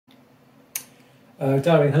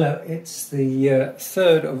Darling, hello. It's the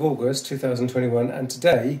 3rd of August 2021 and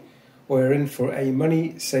today we're in for a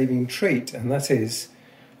money-saving treat, and that is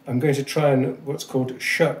I'm going to try and what's called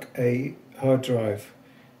shuck a hard drive.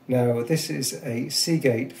 Now this is a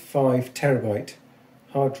Seagate 5TB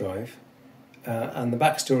hard drive and the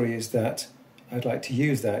backstory is that I'd like to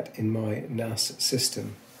use that in my NAS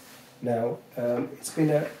system. Now it's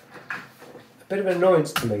been a bit of an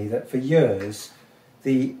annoyance to me that for years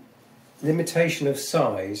the limitation of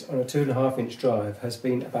size on a 2.5-inch drive has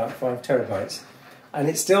been about 5TB, and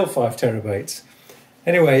it's still 5TB.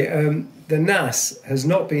 Anyway, the NAS has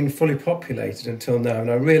not been fully populated until now,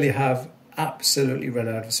 and I really have absolutely run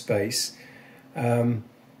out of space. In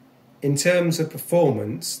terms of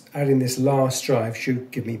performance, adding this last drive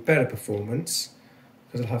should give me better performance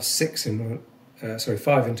because I'll have 5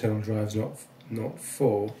 internal drives, not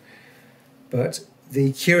 4. But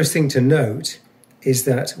the curious thing to note is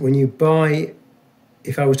that when you buy,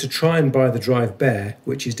 if I was to try and buy the drive bare,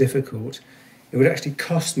 which is difficult, it would actually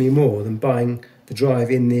cost me more than buying the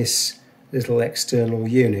drive in this little external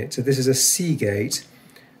unit. So this is a Seagate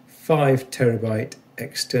 5TB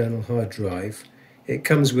external hard drive. It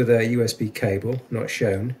comes with a USB cable, not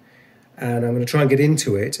shown, and I'm going to try and get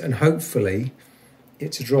into it, and hopefully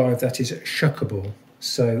it's a drive that is shuckable.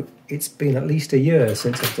 So it's been at least a year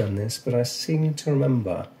since I've done this, but I seem to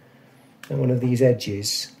remember that one of these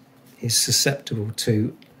edges is susceptible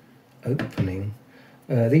to opening.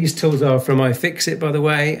 These tools are from iFixit, by the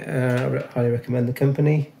way. I highly recommend the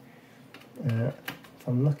company. If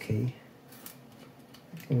I'm lucky,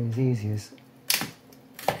 it's going to be as easy as...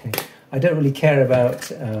 Okay. I don't really care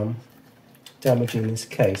about damaging this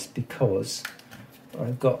case because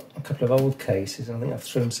I've got a couple of old cases and I think I've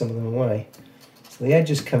thrown some of them away. So the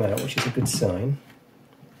edges come out, which is a good sign.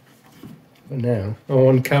 But now,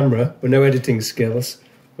 on camera, with no editing skills,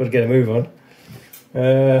 got to get a move on.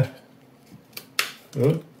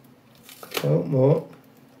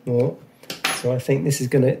 More. So I think this is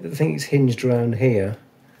going to, I think it's hinged around here.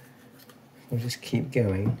 I'll just keep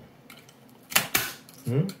going.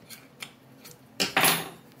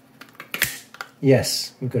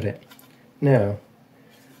 Yes, we've got it. Now,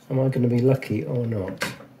 am I going to be lucky or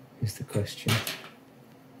not, is the question.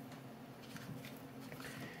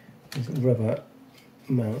 These rubber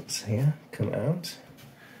mounts here come out,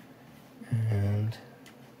 and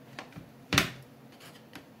how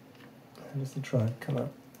does the drive come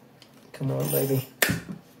up? Come on, baby.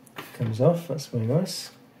 Comes off, that's very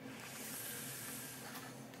nice.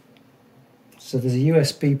 So there's a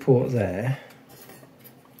USB port there.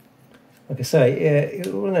 Like I say,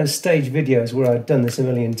 one of those stage videos where I've done this a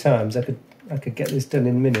million times. I could get this done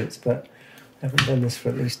in minutes, but I haven't done this for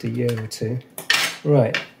at least a year or two.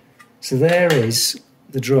 Right. So there is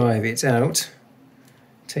the drive, it's out.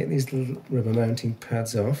 Take these little rubber mounting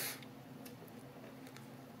pads off.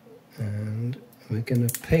 And we're going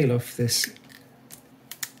to peel off this.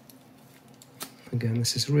 Again,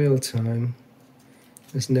 this is real time.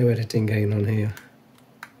 There's no editing going on here.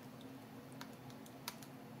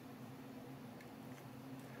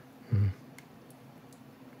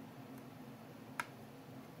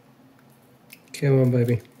 Come on,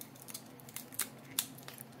 baby.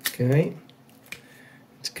 Okay,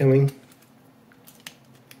 it's coming.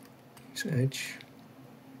 This edge.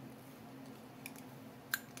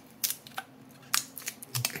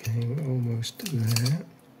 Okay, we're almost there.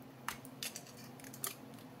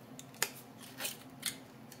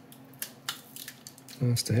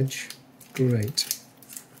 Last edge. Great.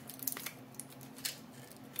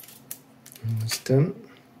 Almost done.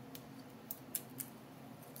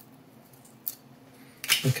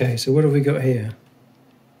 Okay, so what have we got here?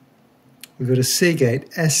 We've got a Seagate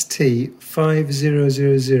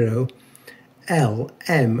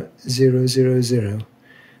ST5000LM000.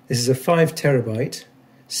 This is a 5TB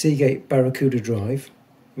Seagate Barracuda drive.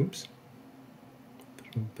 Oops.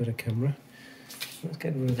 Better camera. Let's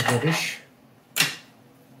get rid of the rubbish.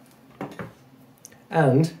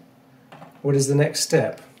 And what is the next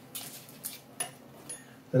step?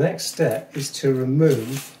 The next step is to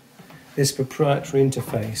remove this proprietary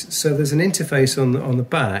interface. So there's an interface on the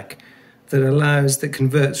back that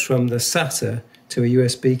converts from the SATA to a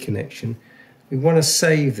USB connection. We want to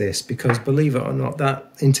save this because, believe it or not,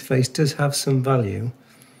 that interface does have some value,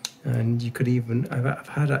 and you could even, I've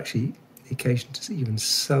had actually the occasion to even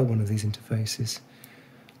sell one of these interfaces.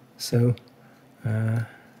 So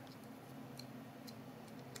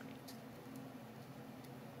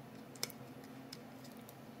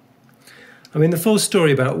I mean, the full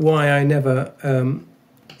story about why I never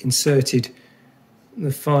inserted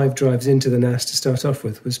the 5 drives into the NAS to start off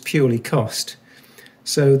with was purely cost.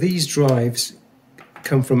 So these drives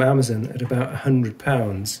come from Amazon at about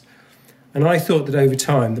 £100. And I thought that over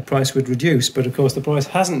time the price would reduce, but of course the price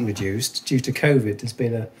hasn't reduced due to COVID. There's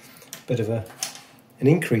been a bit of an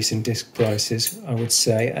increase in disk prices, I would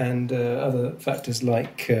say, and other factors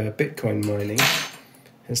like Bitcoin mining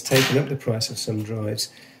has taken up the price of some drives.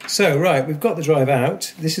 So, right, we've got the drive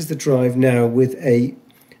out. This is the drive now with a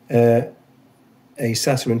SATA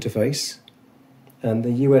interface, and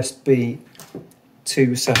the USB to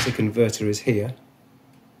SATA converter is here.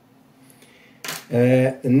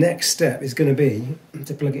 The next step is going to be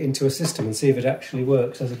to plug it into a system and see if it actually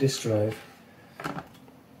works as a disk drive.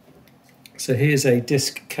 So here's a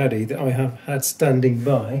disk caddy that I have had standing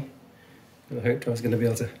by, and I hoped I was going to be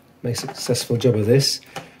able to make a successful job of this.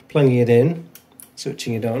 Plugging it in,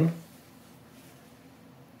 switching it on.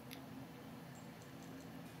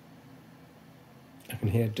 I can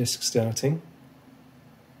hear disk starting.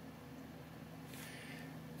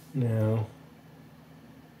 Now,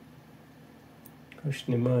 the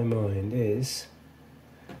question in my mind is,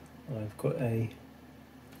 I've got a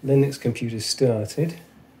Linux computer started,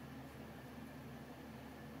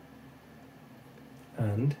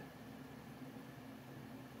 and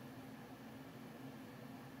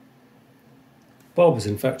Bob was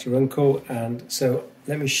in factory run call, and so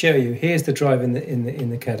let me show you. Here's the drive in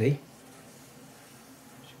the caddy.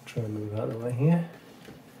 Try and move out of the way here.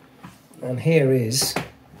 And here is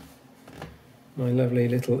my lovely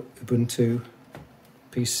little Ubuntu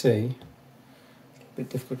PC. A bit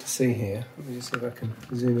difficult to see here. Let me just see if I can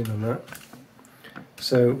zoom in on that.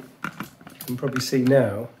 So you can probably see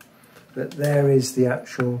now that there is the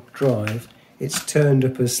actual drive. It's turned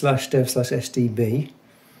up as /dev/SDB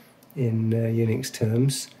in Unix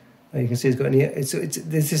terms. You can see it's got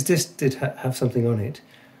this did have something on it.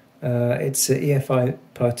 It's an EFI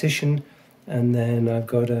partition, and then I've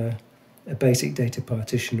got a basic data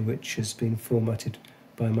partition which has been formatted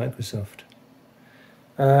by Microsoft.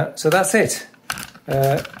 So that's it.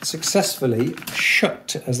 Successfully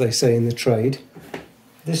shucked, as they say in the trade.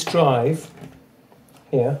 This drive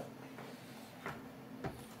here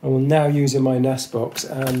I will now use in my NAS box,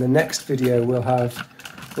 and the next video will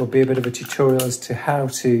be a bit of a tutorial as to how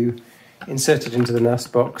to insert it into the NAS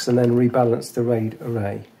box and then rebalance the RAID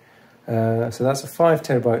array. So that's a 5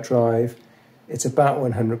 terabyte drive. It's about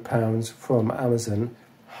 £100 from Amazon.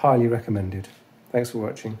 Highly recommended. Thanks for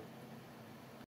watching.